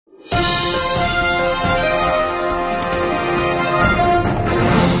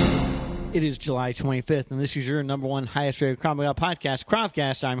It is July 25th, and this is your number one highest rated Krav Maga podcast,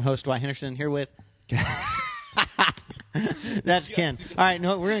 Kravcast. I'm host Dwight Henderson, here with... That's Ken. All right,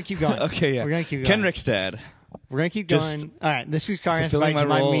 no, we're going to keep going. Okay, yeah. We're going to keep Ken going. Rickstad. We're going to keep going. All right, this week's car is Fulfilling brought to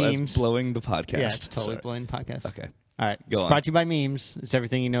my you by role memes. as blowing the podcast. Yeah, it's totally Sorry. blowing the podcast. Okay. All right, Go it's on. brought to you by memes. It's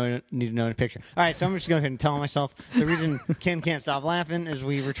everything you need to know in a picture. All right, so I'm just going to go ahead and tell myself the reason Ken can't stop laughing is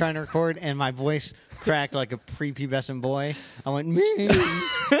we were trying to record, and my voice cracked like a prepubescent boy. I went, memes.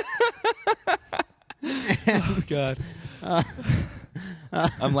 Oh, God.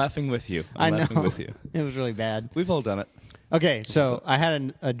 I'm laughing with you. I'm laughing with you. It was really bad. We've all done it. Okay, so I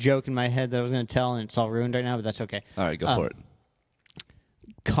had a joke in my head that I was going to tell, and it's all ruined right now, but that's okay. All right, go for it.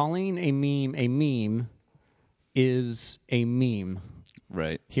 Calling a meme is a meme.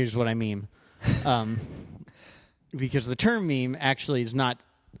 Right. Here's what I mean. Because the term meme actually is not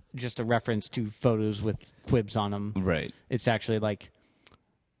just a reference to photos with quibs on them. Right. It's actually like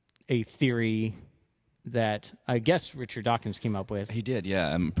a theory that I guess Richard Dawkins came up with. He did,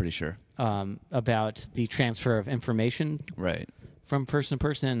 yeah, I'm pretty sure. About the transfer of information Right. from person to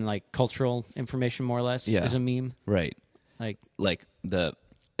person, and like cultural information more or less is a meme. Right. Like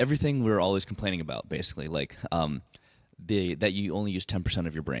everything we're always complaining about, basically, like that you only use 10%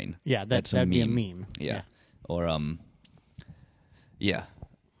 of your brain. Yeah, that'd be a meme. Yeah. Or yeah,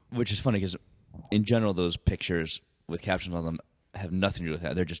 which is funny because in general those pictures with captions on them have nothing to do with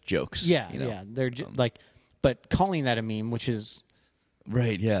that. They're just jokes. Yeah, you know? yeah. They're but calling that a meme, which is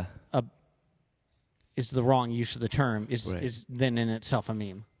right, yeah, is the wrong use of the term, is then in itself a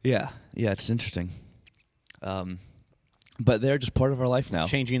meme. Yeah, it's interesting. But they're just part of our life now.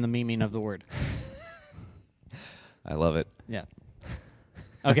 Changing the meaning of the word. I love it. Yeah.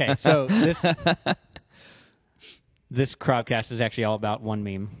 Okay, so this Kravcast is actually all about one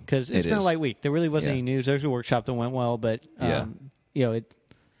meme because it's been a light week. There really wasn't any news. There's a workshop that went well, but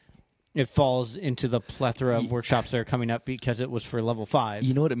it falls into the plethora of workshops that are coming up because it was for level 5.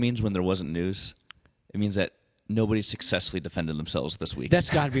 You know what it means when there wasn't news? It means that nobody successfully defended themselves this week. That's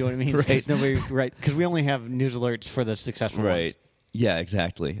got to be what it means. Right? Because we only have news alerts for the successful ones. Yeah,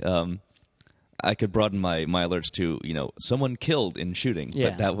 exactly. I could broaden my alerts to, someone killed in shooting,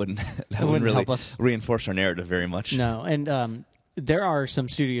 but that wouldn't really help us reinforce our narrative very much. No, and there are some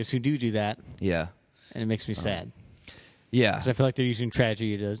studios who do that. Yeah. And it makes me sad. Yeah. Because I feel like they're using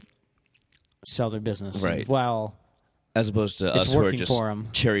tragedy to sell their business. Right. While as opposed to us who are just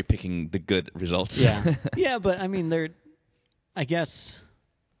cherry picking the good results. Yeah. Yeah, but I mean, they're, I guess,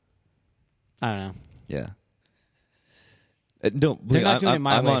 I don't know. Yeah. They're not doing it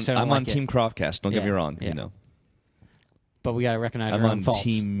my way, so I don't I'm like on Team Kravcast. Don't get me wrong. Yeah. But we got to recognize I'm our own on faults.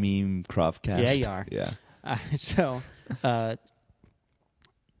 Team Meme Kravcast. Yeah, you are. Yeah.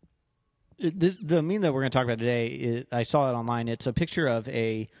 The meme that we're going to talk about today, I saw it online. It's a picture of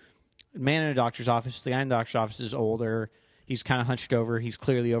a man in a doctor's office. The guy in the doctor's office is older. He's kind of hunched over. He's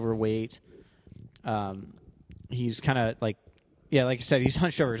clearly overweight. He's kind of like I said, he's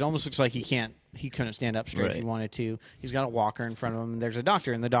hunched over. It almost looks like he couldn't stand up straight if he wanted to. He's got a walker in front of him. There's a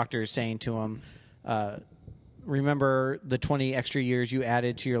doctor, and the doctor is saying to him, remember the 20 extra years you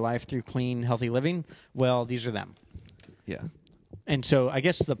added to your life through clean, healthy living? Well, these are them. Yeah. And so I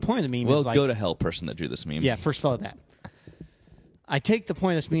guess the point of the meme is like... Well, go to hell, person that drew this meme. Yeah, first follow that. I take the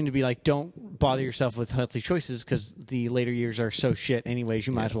point of this meme to be like, don't bother yourself with healthy choices because the later years are so shit anyways,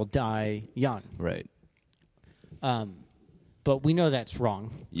 you might as well die young. Right. But we know that's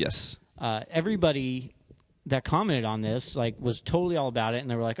wrong. Yes. Everybody that commented on this was totally all about it,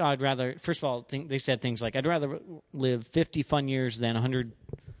 and they were like, "Oh, I'd rather." First of all, they said things like, "I'd rather live 50 fun years than 100,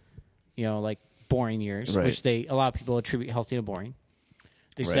 boring years," which a lot of people attribute healthy to boring.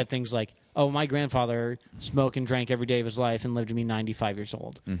 They said things like, "Oh, my grandfather smoked and drank every day of his life and lived to be 95 years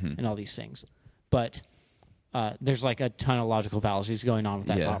old," and all these things. But there's a ton of logical fallacies going on with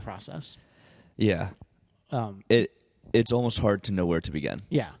that thought process. Yeah. It's almost hard to know where to begin.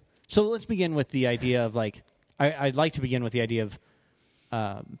 Yeah. So let's begin with the idea of I'd like to begin with the idea of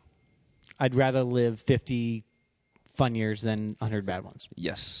I'd rather live 50 fun years than 100 bad ones.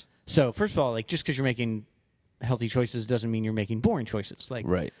 Yes. So first of all, just because you're making healthy choices doesn't mean you're making boring choices.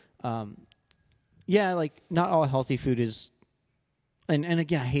 Right. Not all healthy food is, and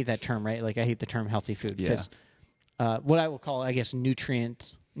again, I hate that term, right? I hate the term healthy food because what I will call, I guess,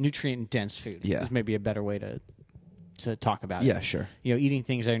 nutrient dense food is maybe a better way to talk about it. Yeah, sure. Eating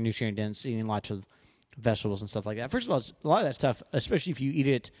things that are nutrient dense, eating lots of vegetables and stuff like that. First of all, a lot of that stuff, especially if you eat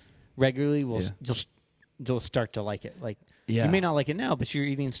it regularly, you'll start to like it. You may not like it now, but you're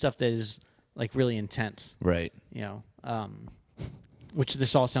eating stuff that is really intense. Right. Which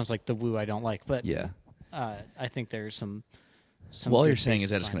this all sounds like the woo I don't like, but yeah. I think there's some some. Well, all good you're saying is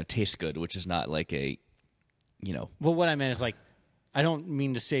tastes that it's fine. going to taste good, which is not like a, Well, what I meant is like, I don't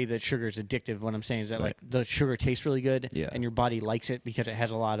mean to say that sugar is addictive. What I'm saying is that Right. like the sugar tastes really good, Yeah. and your body likes it because it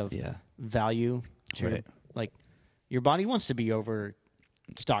has a lot of value. To Right. Like, your body wants to be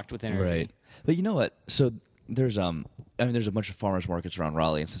overstocked with energy. Right. But you know what? So there's there's a bunch of farmers markets around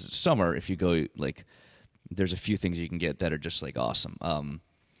Raleigh, and since it's summer, if you go like, there's a few things you can get that are just like awesome.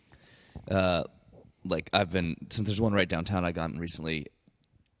 Like since there's one right downtown I gotten recently.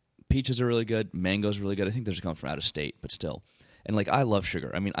 Peaches are really good. Mangoes are really good. I think those are coming from out of state, but still. And like, I love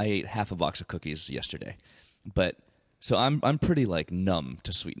sugar. I mean, I ate half a box of cookies yesterday, but so I'm pretty like numb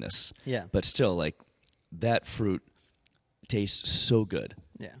to sweetness. Yeah. But still, like, that fruit tastes so good.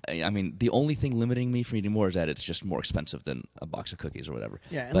 Yeah. I mean, the only thing limiting me from eating more is that it's just more expensive than a box of cookies or whatever.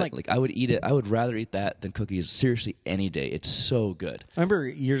 Yeah, and but like I would eat it. I would rather eat that than cookies. Seriously, any day. It's so good. I remember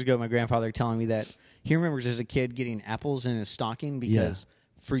years ago my grandfather telling me that he remembers as a kid getting apples in his stocking because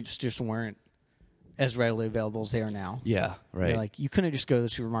fruits just weren't as readily available as they are now. Yeah, right. They're like, you couldn't just go to the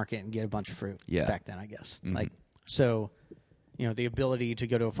supermarket and get a bunch of fruit Yeah. back then, I guess. Mhm. Like, so, the ability to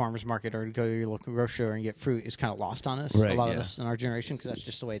go to a farmer's market or to go to your local grocery store and get fruit is kind of lost on us, Right, a lot of yeah. us in our generation, because that's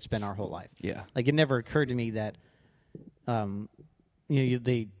just the way it's been our whole life. Yeah. Like, it never occurred to me that, an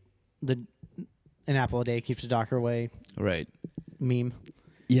apple a day keeps the doctor away Right. meme,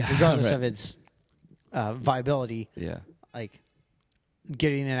 Yeah. regardless right. of its viability. Yeah. Like,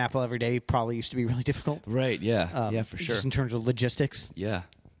 getting an apple every day probably used to be really difficult. Right. Yeah. Yeah. For sure. Just in terms of logistics. Yeah.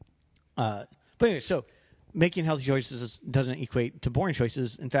 But anyway, so making healthy choices doesn't equate to boring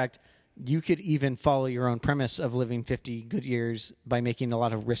choices. In fact, you could even follow your own premise of living 50 good years by making a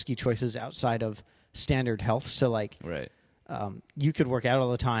lot of risky choices outside of standard health. So, like, Right. you could work out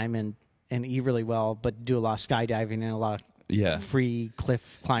all the time and eat really well, but do a lot of skydiving and a lot of free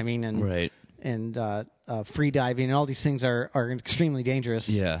cliff climbing and Right. and free diving, and all these things are extremely dangerous.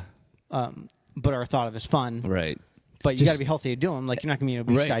 Yeah. But are thought of as fun. Right. But you Just- got to be healthy to do them. Like, you're not going to be an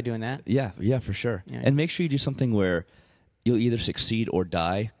obese Right. guy doing that. Yeah. Yeah. For sure. Yeah. And make sure you do something where you'll either succeed or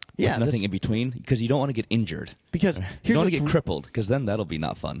die. Yeah, With nothing that's- in between, because you don't want to get injured. Because You here's don't want to what's get crippled, because then that'll be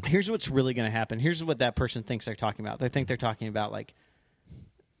not fun. Here's what's really going to happen. Here's what that person thinks they're talking about. They think they're talking about, like,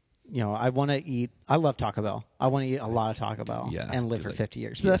 I want to eat. I love Taco Bell. I want to eat a lot of Taco Bell and live for 50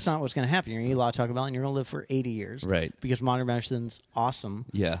 years. But that's not what's going to happen. You're going to eat a lot of Taco Bell and you're going to live for 80 years. Right. Because modern medicine's awesome.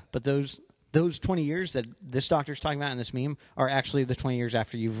 Yeah. But those 20 years that this doctor's talking about in this meme are actually the 20 years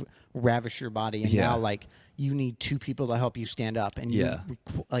after you've ravished your body. And now, like, you need two people to help you stand up. And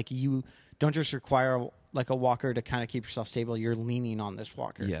you don't just require, like, a walker to kind of keep yourself stable. You're leaning on this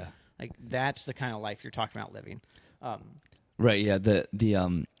walker. Yeah. Like, that's the kind of life you're talking about living. Right. Yeah.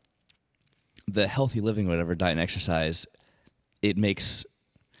 The healthy living, whatever, diet and exercise, it makes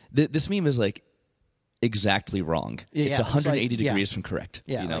this meme is like exactly wrong. Yeah, it's it's 180 like- degrees from correct.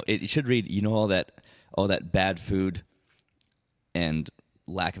 Yeah, it should read. All that bad food and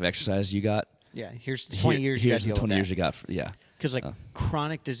lack of exercise you got. Yeah, here's the 20 years you got Here's to the deal 20 with years that. you got. Because, like,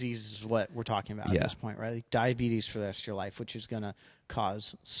 chronic disease is what we're talking about at Yeah. this point, right? Like, diabetes for the rest of your life, which is going to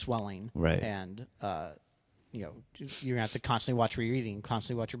cause swelling. Right. And, you're going to have to constantly watch what you're eating,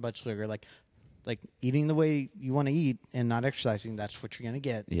 constantly watch your blood sugar. Like eating the way you want to eat and not exercising, that's what you're going to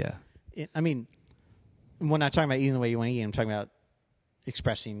get. Yeah. I mean, when I'm talking about eating the way you want to eat, I'm talking about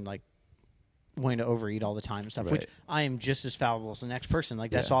expressing, like, wanting to overeat all the time and stuff, which Right. I am just as fallible as the next person.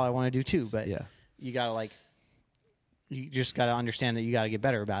 Like, that's Yeah. all I want to do too. But Yeah. you got to, you just got to understand that you got to get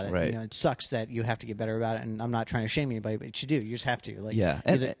better about it. Right. It sucks that you have to get better about it, and I'm not trying to shame anybody, but you do. You just have to. Like, Yeah.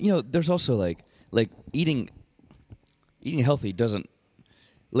 And there's also like eating healthy doesn't,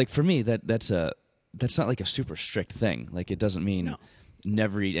 like, for me that's not like a super strict thing. Like, it doesn't mean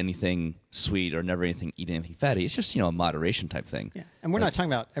never eat anything sweet or never eat anything fatty. It's just a moderation type thing. Yeah. And we're not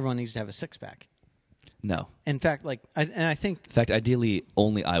talking about everyone needs to have a six pack. No. In fact, I think. In fact, ideally,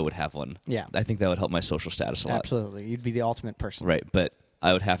 only I would have one. Yeah. I think that would help my social status a lot. Absolutely, you'd be the ultimate person. Right, but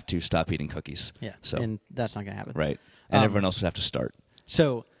I would have to stop eating cookies. Yeah. So and that's not going to happen. right, and everyone else would have to start.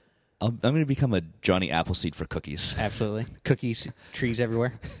 So. I'm going to become a Johnny Appleseed for cookies. Absolutely. Cookies, trees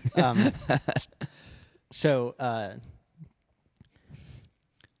everywhere. I'm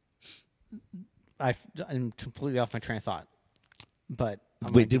completely off my train of thought. But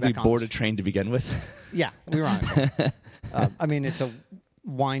Wait, did we board a train to begin with? Yeah, we were on it. I mean, it's a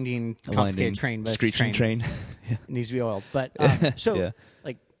winding, complicated train, but screeching it's a train. Yeah. It needs to be oiled. But Yeah.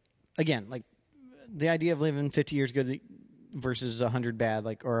 again, the idea of living 50 years good versus 100 bad,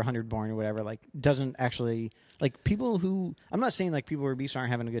 or 100 boring or whatever, doesn't actually, people who, I'm not saying people who are obese aren't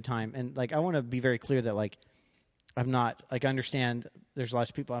having a good time, and I want to be very clear that I'm not, I understand there's lots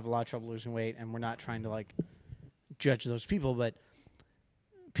of people who have a lot of trouble losing weight, and we're not trying to judge those people, but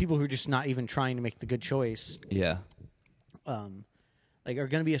people who are just not even trying to make the good choice, Yeah. like are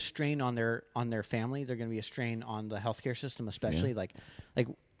going to be a strain on their family. They're going to be a strain on the healthcare system, especially like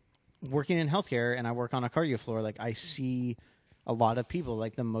working in healthcare, and I work on a cardio floor. Like I see a lot of people,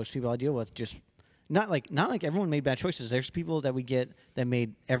 like the most people I deal with, just not like everyone made bad choices. There's people that we get that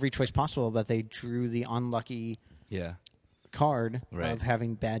made every choice possible, but they drew the unlucky card of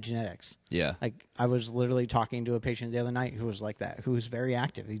having bad genetics. Yeah. Like I was literally talking to a patient the other night who was like that, who was very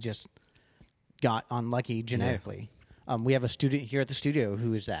active. He just got unlucky genetically. Yeah. We have a student here at the studio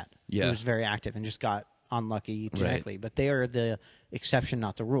who is that. Yeah. Who's very active and just got unlucky genetically. Right. But they are the exception,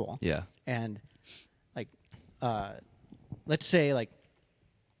 not the rule. Yeah. And like let's say like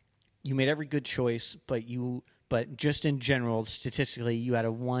you made every good choice, but just in general, statistically, you had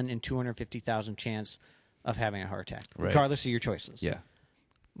a 1 in 250,000 chance of having a heart attack, regardless of your choices. Yeah.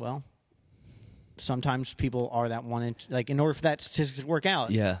 Well, sometimes people are that 1 in, like, in order for that statistic to work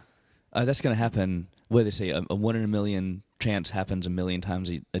out. Yeah. That's going to happen. What do they say? A 1 in a million chance happens a million times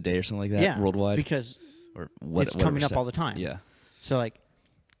a day or something like that worldwide? Because it's coming up all the time. Yeah. So, like,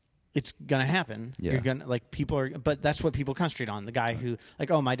 it's going to happen. Yeah. You're going to, like, people are, but that's what people concentrate on. The guy who,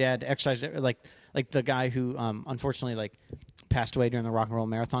 like, oh, my dad exercised, like the guy who, unfortunately, like, passed away during the rock and roll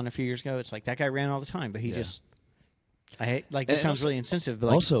marathon a few years ago. It's like that guy ran all the time, but he just, I hate, like, this sounds really insensitive, but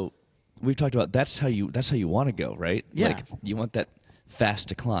like, also, we've talked about that's how you want to go, right? Yeah. Like, you want that fast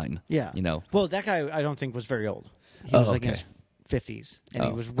decline. Yeah. You know? Well, that guy I don't think was very old. He was like in his 50s, and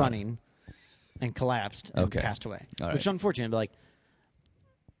he was running and collapsed and passed away, which is unfortunate, but like,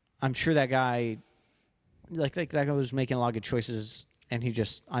 I'm sure that guy, like that guy was making a lot of good choices, and he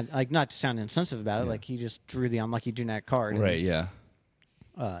just, like, not to sound insensitive about it, like he just drew the unlucky genetic card. Right. Yeah.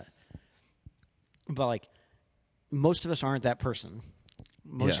 But like, most of us aren't that person.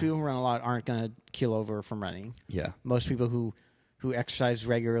 Most people who run a lot aren't going to keel over from running. Yeah. Most people who exercise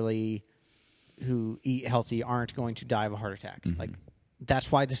regularly, who eat healthy, aren't going to die of a heart attack. Mm-hmm. Like,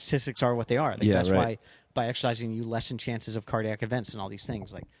 that's why the statistics are what they are. Like, that's why by exercising you lessen chances of cardiac events and all these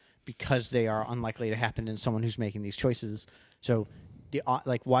things. Like, because they are unlikely to happen in someone who's making these choices. So,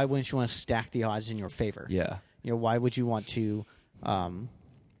 like, why wouldn't you want to stack the odds in your favor? Yeah. You know, why would you want to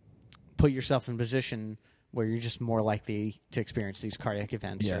put yourself in a position where you're just more likely to experience these cardiac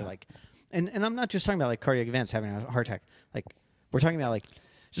events? Yeah. Or like, and I'm not just talking about like cardiac events, having a heart attack. Like, we're talking about like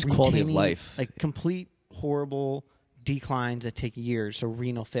just quality of life, like complete horrible declines that take years. So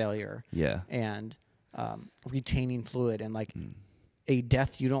renal failure, and retaining fluid, and like a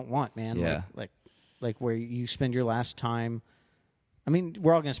death you don't want, man. Yeah, like where you spend your last time. I mean,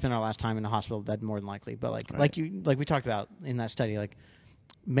 we're all going to spend our last time in a hospital bed more than likely, but like we talked about in that study, like,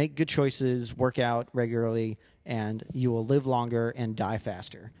 make good choices, work out regularly, and you will live longer and die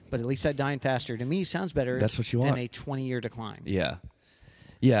faster. But at least that dying faster, to me, sounds better. That's what you want. Than a 20-year decline. Yeah.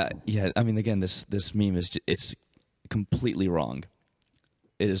 Yeah. I mean, again, this meme it's completely wrong.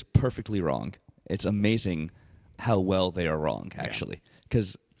 It is perfectly wrong. It's amazing how well they are wrong, actually,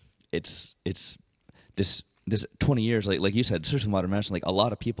 because it's this 20 years, like you said, especially modern medicine. Like, a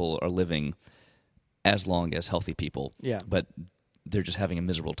lot of people are living as long as healthy people. Yeah. But they're just having a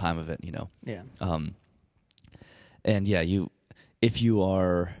miserable time of it, you know? Yeah. And if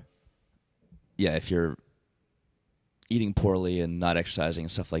you're eating poorly and not exercising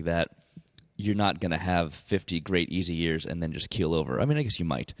and stuff like that, you're not going to have 50 great easy years and then just keel over. I mean, I guess you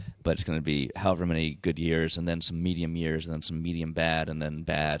might, but it's going to be however many good years and then some medium years and then some medium bad and then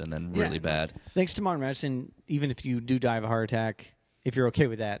really bad. Thanks to modern medicine, even if you do die of a heart attack, if you're okay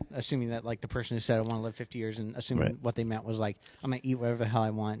with that, assuming that, like, the person who said I want to live 50 years, and assuming what they meant was, like, I'm going to eat whatever the hell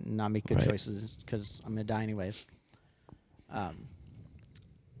I want and not make good choices because I'm going to die anyways.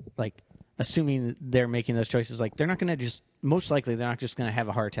 Like, assuming they're making those choices, like, they're not going to just, most likely they're not just going to have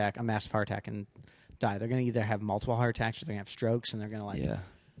a heart attack, a massive heart attack, and die. They're going to either have multiple heart attacks or they're going to have strokes, and they're going to,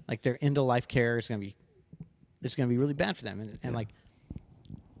 like their end-of-life care is going to be really bad for them. And like,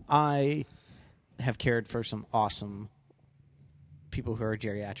 I have cared for some awesome people who are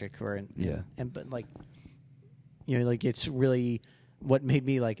geriatric, who are but like, you know, like, it's really what made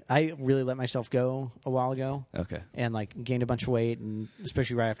me, like, I really let myself go a while ago. Okay. And like gained a bunch of weight, and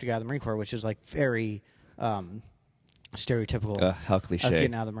especially right after I got out of the Marine Corps, which is like very stereotypical. How cliche. Of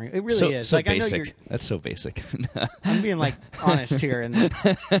getting out of the Marine. It really is. So like, basic. I know that's so basic. I'm being, like, honest here, and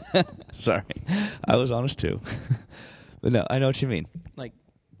sorry, I was honest too. But no, I know what you mean. Like,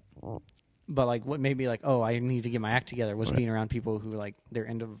 but like, what made me like, oh, I need to get my act together was being around people who, like, their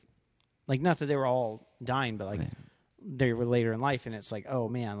end of, like, not that they were all dying, but like they were later in life, and it's like, oh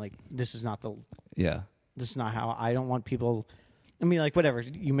man, like, this is not this is not how I don't want people. I mean, like, whatever,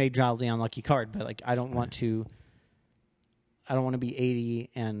 you may draw the unlucky card, but like, I don't want to want to be 80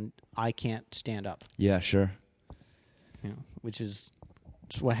 and I can't stand up. Yeah, sure. Which is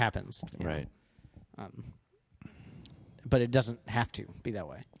just what happens. Right. But it doesn't have to be that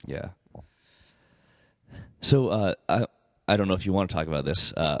way. Yeah. So I don't know if you want to talk about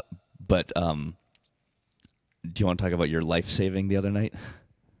this, but do you want to talk about your life saving the other night?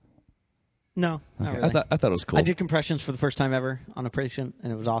 No, not really. I thought it was cool. I did compressions for the first time ever on a patient,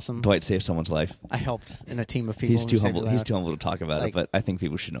 and it was awesome. Dwight saved someone's life. I helped in a team of people. He's too humble. He's too humble to talk about it, but I think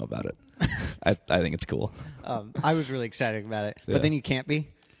people should know about it. I think it's cool. I was really excited about it, Yeah. but then you can't be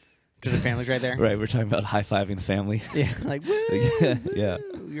because the family's right there. Right, we're talking about high-fiving the family. Yeah, like woo, Yeah.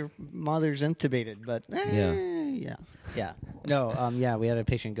 your mother's intubated, but yeah. No, we had a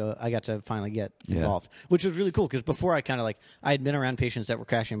patient go. I got to finally get involved, which was really cool because before I kind of I had been around patients that were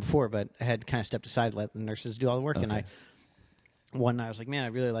crashing before, but I had kind of stepped aside, let the nurses do all the work, and I was like, man,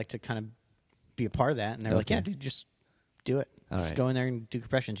 I'd really like to kind of be a part of that, and they're like, yeah, dude, just do it. Just go in there and do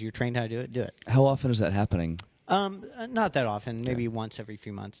compressions. You're trained how to do it. Do it. How often is that happening? Not that often. Maybe once every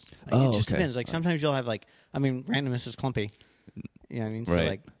few months. It just depends. Sometimes you'll have randomness is clumpy. You know what I mean?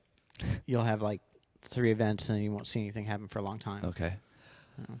 Right. So you'll have 3 events and then you won't see anything happen for a long time. Okay.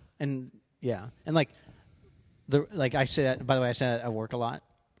 And I say that. By the way, I say that at work a lot.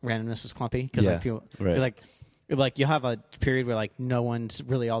 Randomness is clumpy because people you'll have a period where no one's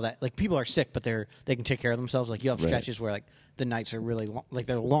really all that people are sick, but they can take care of themselves. You have stretches where the nights are really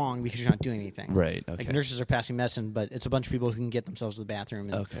they're long because you're not doing anything. Right. Okay. Nurses are passing medicine, but it's a bunch of people who can get themselves to the bathroom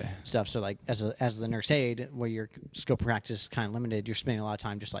and stuff. So as the nurse aide, where your scope of practice is kind of limited, you're spending a lot of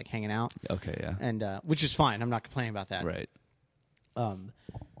time just hanging out. Okay. Yeah. And which is fine. I'm not complaining about that. Right.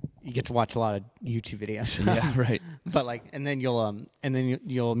 You get to watch a lot of YouTube videos. Yeah. Right. But and then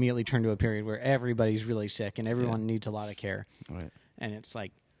you'll immediately turn to a period where everybody's really sick and everyone needs a lot of care. Right. And it's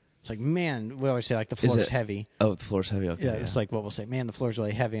man, we always say the floor is heavy. Oh, the floor's heavy. Okay. Yeah, it's what we'll say. Man, the floor's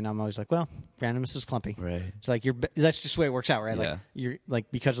really heavy, and I'm always well, randomness is clumpy. Right. It's that's just the way it works out, right? Yeah. You're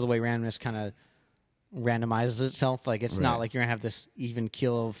because of the way randomness kind of randomizes itself. It's not you're gonna have this even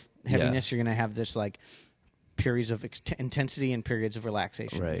keel of heaviness. You're gonna have this periods of intensity and periods of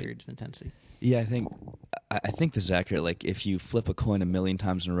relaxation. Right. And periods of intensity. Yeah, I think this is accurate. If you flip a coin 1,000,000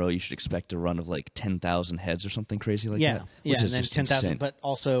 times in a row, you should expect a run of 10,000 heads or something crazy like that. Yeah, Which and is then just 10,000, insane. but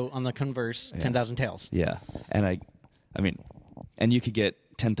also on the converse, 10,000 tails. Yeah, and I mean, and you could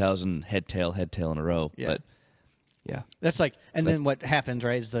get 10,000 head tail in a row. Yeah. But yeah, that's then what happens,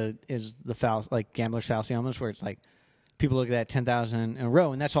 right? Is the gambler's fallacy almost, where it's people look at that 10,000 in a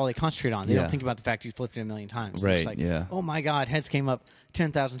row, and that's all they concentrate on. They don't think about the fact you flipped it 1,000,000 times. Right. It's oh my God, heads came up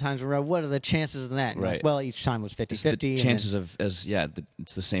 10,000 times in a row. What are the chances of that? And right. Well, each time was 50-50. The chances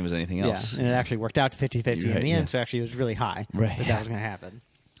it's the same as anything else. Yeah, and it actually worked out to 50-50 in the end, so actually it was really high that was going to happen.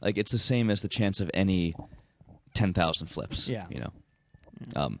 It's the same as the chance of any 10,000 flips. Yeah.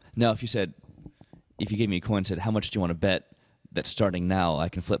 Now, if you gave me a coin and said, how much do you want to bet that starting now I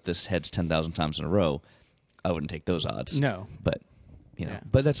can flip this heads 10,000 times in a row, I wouldn't take those odds. No. But,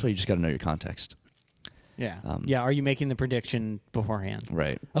 but that's why you just got to know your context. Yeah. Are you making the prediction beforehand?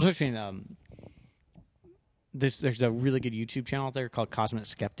 Right. I was watching there's a really good YouTube channel out there called Cosmic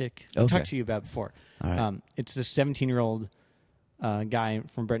Skeptic. I talked to you about it before. All right. It's this 17-year-old guy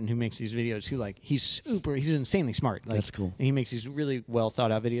from Britain who makes these videos who he's insanely smart. That's cool. And he makes these really well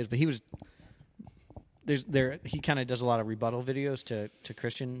thought out videos, but he kind of does a lot of rebuttal videos to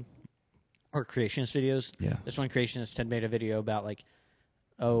Christian or creationist videos. Yeah. This one creationist had made a video about what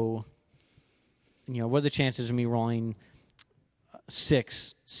are the chances of me rolling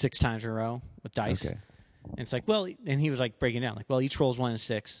six times in a row with dice? Okay. And it's and he was breaking down each roll is 1 in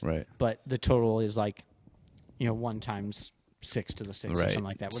 6, right? But the total is 1 times 6 to the 6 or something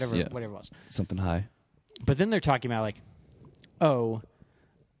like that. Whatever it was. Something high. But then they're talking about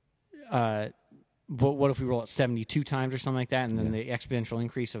but what if we roll it 72 times or something like that, and then the exponential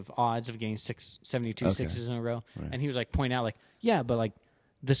increase of odds of getting 72 sixes in a row? Right. And he was pointing out but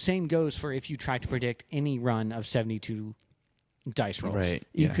the same goes for if you try to predict any run of 72 dice rolls. Right.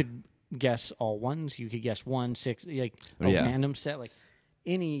 You could guess all ones. You could guess 1, 6, random set.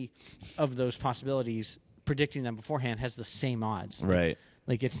 Any of those possibilities, predicting them beforehand has the same odds. Right.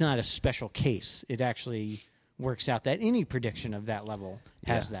 It's not a special case. It actually works out that any prediction of that level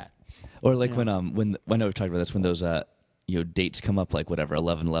has that. Or when I was talking about this, when those dates come up 11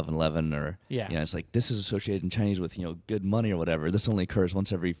 11 11 or it's this is associated in Chinese with good money or whatever. This only occurs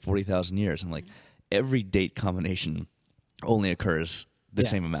once every 40,000 years. I'm every date combination only occurs the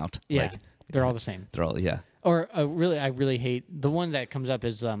same amount. Yeah, they're all the same. They're all Or I really hate the one that comes up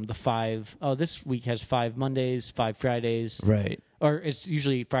is the 5. Oh, this week has 5 Mondays, 5 Fridays. Right. or it's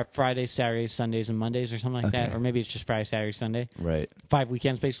usually Fridays, Saturdays, Sundays, and Mondays or something like that. Okay. Or maybe it's just Friday, Saturday, Sunday. Right. 5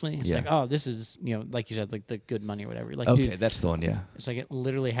 weekends, basically. It's Yeah. like, oh, this is, like you said, like the good money or whatever. Like, Okay, dude, that's the one, yeah. it's like it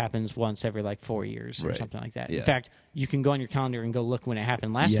literally happens once every like 4 years or Right. something like that. Yeah. In fact, you can go on your calendar and go look when it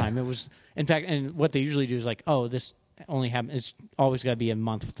happened last Yeah. time. It was, in fact, and what they usually do is like, oh, this only happened. It's always got to be a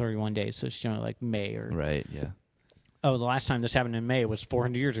month with 31 days. So it's generally like May or, Right, yeah. oh, the last time this happened in May was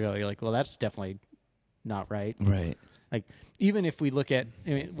 400 years ago. You're like, well, that's definitely not right. Right. Like, even if we look at, I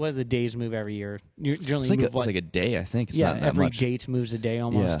mean, what do the days move every year? You generally It's move like a day, I think. It's yeah, not that every much. date moves a day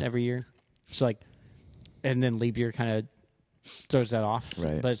almost Yeah. every year. So like, and then leap year kind of throws that off.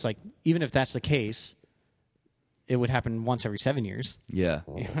 Right. But it's like, even if that's the case, it would happen once every 7 years. Yeah.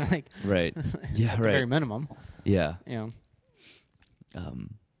 You know, like Right. Yeah, at the very right. minimum. Yeah. You know,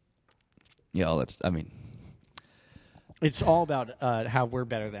 Yeah, all that's, I mean, it's all about how we're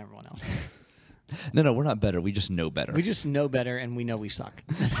better than everyone else. no, we're not better. We just know better. We just know better, and we know we suck.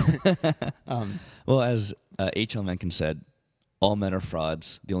 Well, as H.L. Mencken said, all men are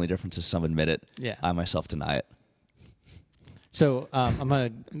frauds. The only difference is some admit it. Yeah. I myself deny it. So I'm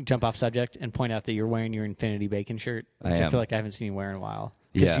going to jump off subject and point out that you're wearing your Infinity Bacon shirt, which I am. feel like I haven't seen you wear in a while.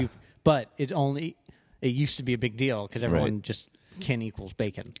 Yeah. But it used to be a big deal because everyone Right. just kin equals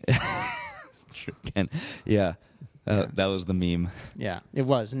bacon. Sure can. Yeah. That was the meme. Yeah, it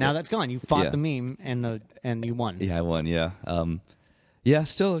was. Now that's gone. You fought Yeah. the meme and you won. Yeah, I won, yeah. Yeah,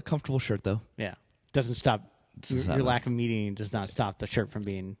 still a comfortable shirt, though. Yeah. Doesn't stop. Doesn't stop Your it. lack of meat does not stop the shirt from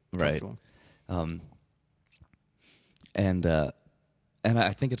being Right. comfortable. And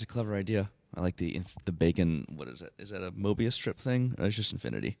I think it's a clever idea. I like the bacon. What is it? Is that a Mobius strip thing? Or it's just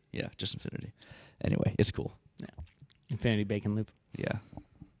Infinity? Yeah, just Infinity. Anyway, it's cool. Yeah. Infinity Bacon Loop. Yeah.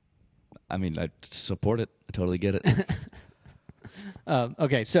 I mean, I support it. I totally get it.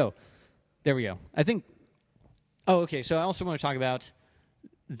 Okay, so there we go. I think. Oh, okay. So I also want to talk about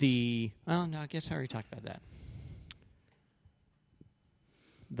the. Oh no, I guess I already talked about that.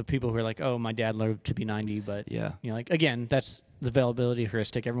 The people who are like, "Oh, my dad lived to be 90," but Yeah. you know, like again, that's the availability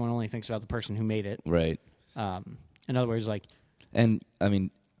heuristic. Everyone only thinks about the person who made it. Right. In other words, like, And, I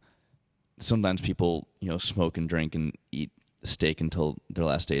mean, sometimes people, smoke and drink and eat steak until their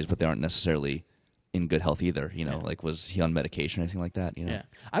last days, but they aren't necessarily in good health either. Yeah. Like, was he on medication or anything like that? yeah,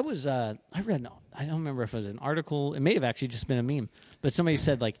 I was. I read. I don't remember if it was an article. It may have actually just been a meme, but somebody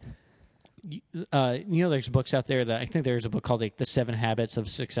said like. There's books out there that I think there's a book called like The 7 Habits of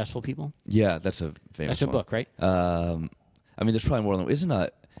Successful People. Yeah, that's a famous That's a one. book, right? I mean, there's probably more than isn't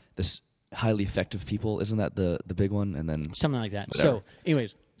this highly effective people? Isn't that the big one? And then Something like that. Whatever. So,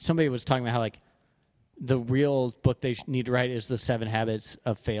 anyways, somebody was talking about how like the real book they need to write is The 7 Habits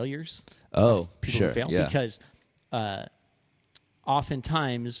of Failures. oh, Of people sure, who fail, yeah, because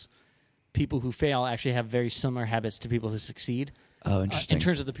oftentimes people who fail actually have very similar habits to people who succeed. oh, interesting. In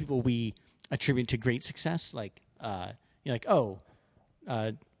terms of the people we attribute to great success, like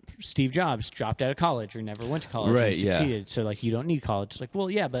Steve Jobs dropped out of college or never went to college Right, and yeah. succeeded, so like you don't need college. It's like, well,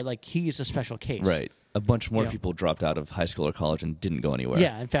 yeah, but like he is a special case, Right, a bunch more Yeah. people dropped out of high school or college and didn't go anywhere.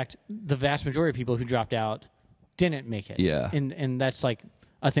 Yeah, in fact, the vast majority of people who dropped out didn't make it. Yeah. and that's like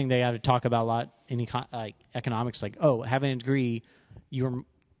a thing they have to talk about a lot in economics. Like, oh, having a degree, your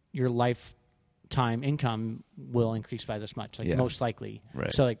lifetime income will increase by this much, like Yeah. most likely.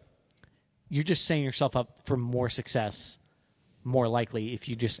 Right. So like, you're just setting yourself up for more success, more likely if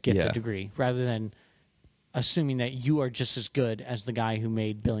you just get Yeah. the degree, rather than assuming that you are just as good as the guy who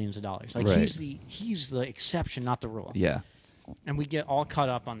made billions of dollars. Like Right. he's the exception, not the rule. Yeah, And we get all caught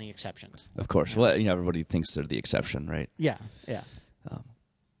up on the exceptions. of course. Well, everybody thinks they're the exception, right? Yeah, yeah.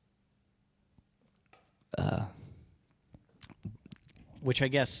 Which I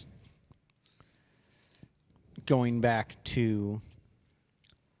guess, going back to,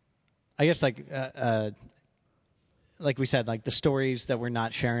 I guess like we said, like the stories that we're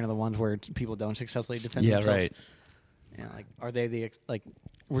not sharing are the ones where people don't successfully defend Yeah, themselves. right. Yeah, like are they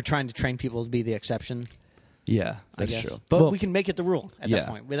we're trying to train people to be the exception. Yeah, I that's guess. true. But Well, we can make it the rule at Yeah. that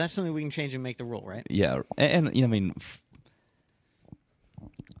point. But that's something we can change and make the rule, right? Yeah, and I mean,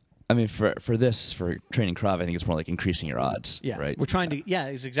 for training Krav, I think it's more like increasing your odds. Yeah, right. We're trying to. Yeah,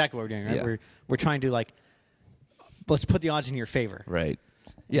 it's exactly what we're doing. Right. Yeah. We're trying to like, let's put the odds in your favor. Right.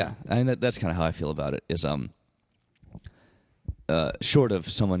 Yeah, I mean that's kind of how I feel about it. Is short of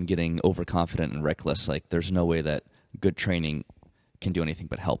someone getting overconfident and reckless, like there's no way that good training can do anything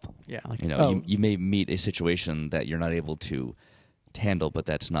but help. Yeah, like, you may meet a situation that you're not able to handle, but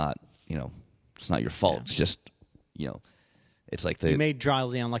that's not it's not your fault. Yeah. It's just it's like you may draw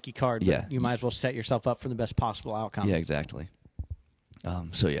the unlucky card. Yeah. But you might as well set yourself up for the best possible outcome. yeah, exactly.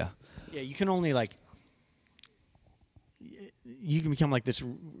 So yeah, Yeah, you can only like. you can become like this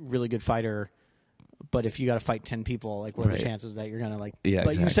really good fighter, but if you got to fight 10 people, like what are the chances that you're gonna like? Yeah,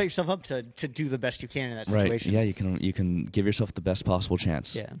 but you can set yourself up to do the best you can in that situation. Right. Yeah, you can give yourself the best possible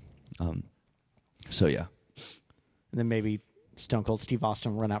chance. Yeah. So yeah. And then maybe Stone Cold Steve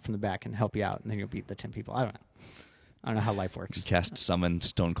Austin will run out from the back and help you out, and then you'll beat the 10 people. I don't know how life works. Cast summon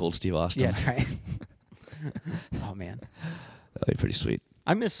Stone Cold Steve Austin. Yeah, that's right. Oh man, that'd be pretty sweet.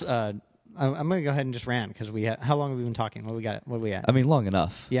 I miss. I'm going to go ahead and just rant because how long have we been talking? What are we at? I mean, long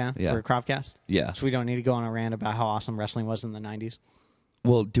enough. Yeah, for a Kravcast? Yeah. So we don't need to go on a rant about how awesome wrestling was in the 90s?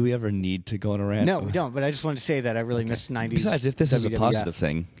 Well, do we ever need to go on a rant? No, we don't, but I just wanted to say that I really miss 90s Besides, if this WWF. is a positive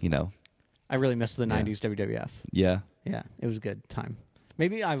thing, I really miss the 90s WWF. Yeah. Yeah, it was a good time.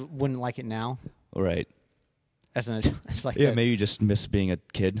 Maybe I wouldn't like it now. Right. As like maybe you just miss being a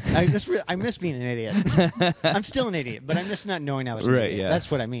kid. I miss being an idiot. I'm still an idiot, but I miss not knowing I was an idiot. Yeah. That's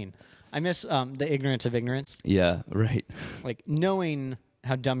what I mean. I miss the ignorance of ignorance. Yeah, right. Like, knowing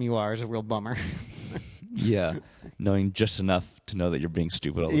how dumb you are is a real bummer. Yeah, knowing just enough to know that you're being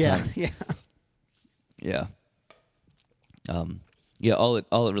stupid all the time. Yeah. Yeah, all it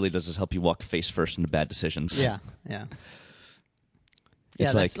really does is help you walk face first into bad decisions. Yeah.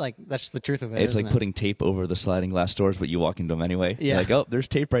 It's that's the truth of it. It's isn't like it? putting tape over the sliding glass doors, but you walk into them anyway. Yeah. You're like, oh, there's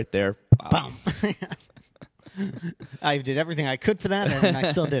tape right there. Bam. I did everything I could for that, and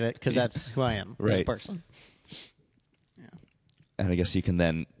I still did it because that's who I am as a person. Yeah. And I guess you can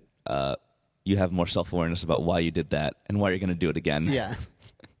then you have more self-awareness about why you did that and why you're going to do it again. Yeah.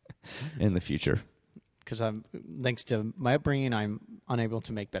 In the future. Because thanks to my upbringing, I'm unable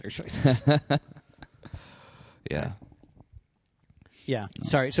to make better choices. Yeah. Yeah.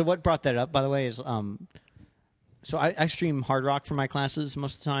 Sorry. So what brought that up, by the way, is so I stream hard rock for my classes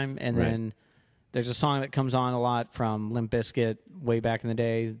most of the time, and then there's a song that comes on a lot from Limp Bizkit way back in the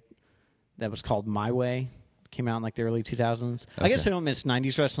day that was called My Way. It came out in like the early 2000s. Okay. I guess I don't miss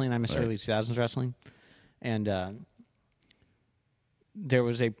 90s wrestling. I miss early 2000s wrestling. And there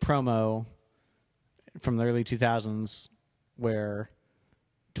was a promo from the early 2000s where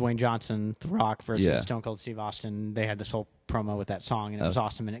Dwayne Johnson, The Rock versus Stone Cold Steve Austin, they had this whole promo with that song, and it was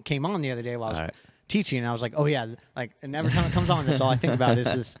awesome. And it came on the other day while I was teaching, and I was like, oh yeah, like, and every time it comes on, that's all I think about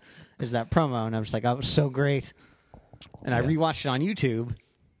is that promo, and I was like, oh, it was so great. And I rewatched it on YouTube,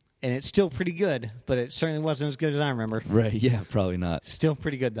 and it's still pretty good, but it certainly wasn't as good as I remember. Right? Yeah, probably not. Still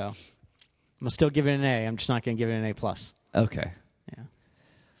pretty good though. I'm gonna still give it an A. I'm just not gonna give it an A+. Okay. Yeah.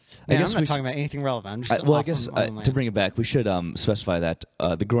 Man, I'm not talking about anything relevant. I'm just I guess to bring it back, we should specify that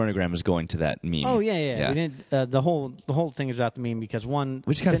the groinogram is going to that meme. Oh yeah. We didn't. The whole thing is about the meme because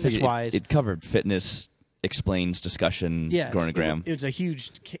which kind of fitness-wise, it covered fitness, explains, discussion, groinogram. It's a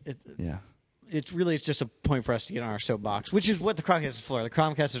huge. It's just a point for us to get on our soapbox, which is what the Kravcast is for. The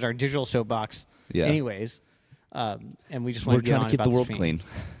Kravcast is our digital soapbox, anyways. And we just want We're trying to keep the world clean.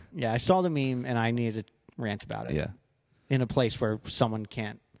 Yeah, I saw the meme and I needed to rant about it. Yeah, in a place where someone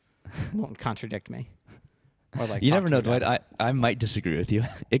won't contradict me. Or like you never know, Dwight. I might disagree with you.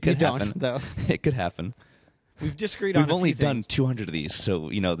 It could happen. Don't, though. It could happen. We've disagreed on. We've only done 200 of these, so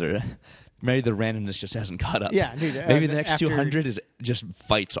maybe the randomness just hasn't caught up. Yeah, dude, maybe the next 200 is just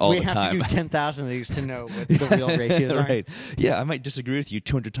fights all the time. We have to do 10,000 of these to know what the real ratios are. Right. Yeah, I might disagree with you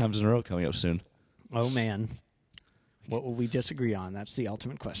 200 times in a row coming up soon. Oh man, what will we disagree on? That's the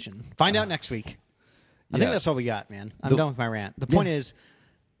ultimate question. Find out next week. I think that's all we got, man. I'm done with my rant. The point is,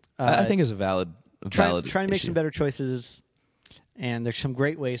 I think it's a valid. Trying to make some better choices, and there's some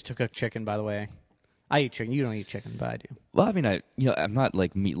great ways to cook chicken. By the way, I eat chicken. You don't eat chicken, but I do. Well, I mean, I'm not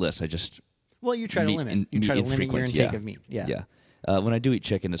like meatless. I just you try to limit. You try to limit your intake of meat. Yeah. When I do eat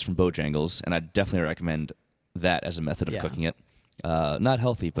chicken, it's from Bojangles, and I definitely recommend that as a method of cooking it. Not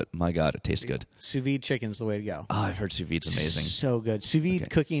healthy, but my God, it tastes good. Sous vide chicken's the way to go. Oh, I've heard sous vide's amazing. So good. Sous vide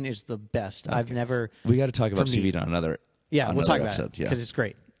cooking is the best. Okay. I've never. We got to talk about sous vide on another. Yeah, we'll talk about episode. it because it's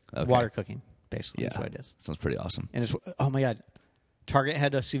great. Okay. Water cooking, basically, is what it is. Sounds pretty awesome. And it's my God, Target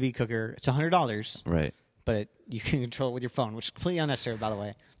had a sous vide cooker. It's $100, right? But you can control it with your phone, which is completely unnecessary, by the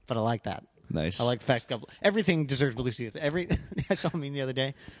way. But I like that. Nice. I like the fact that everything deserves Bluetooth. I saw a meme the other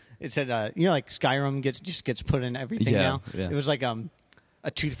day. It said, like Skyrim gets put in everything now. Yeah. It was like a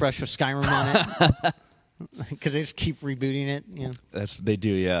toothbrush with Skyrim on it because they just keep rebooting it. They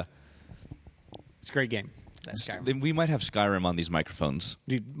do. Yeah. It's a great game. Skyrim. We might have Skyrim on these microphones.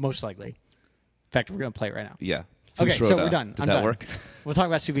 Dude, most likely. In fact, we're going to play it right now. Yeah. Okay, so we're done. Did that work? We'll talk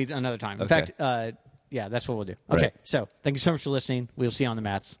about sous vide another time. In fact, that's what we'll do. Okay, so thank you so much for listening. We'll see you on the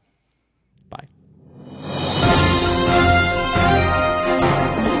mats. Bye.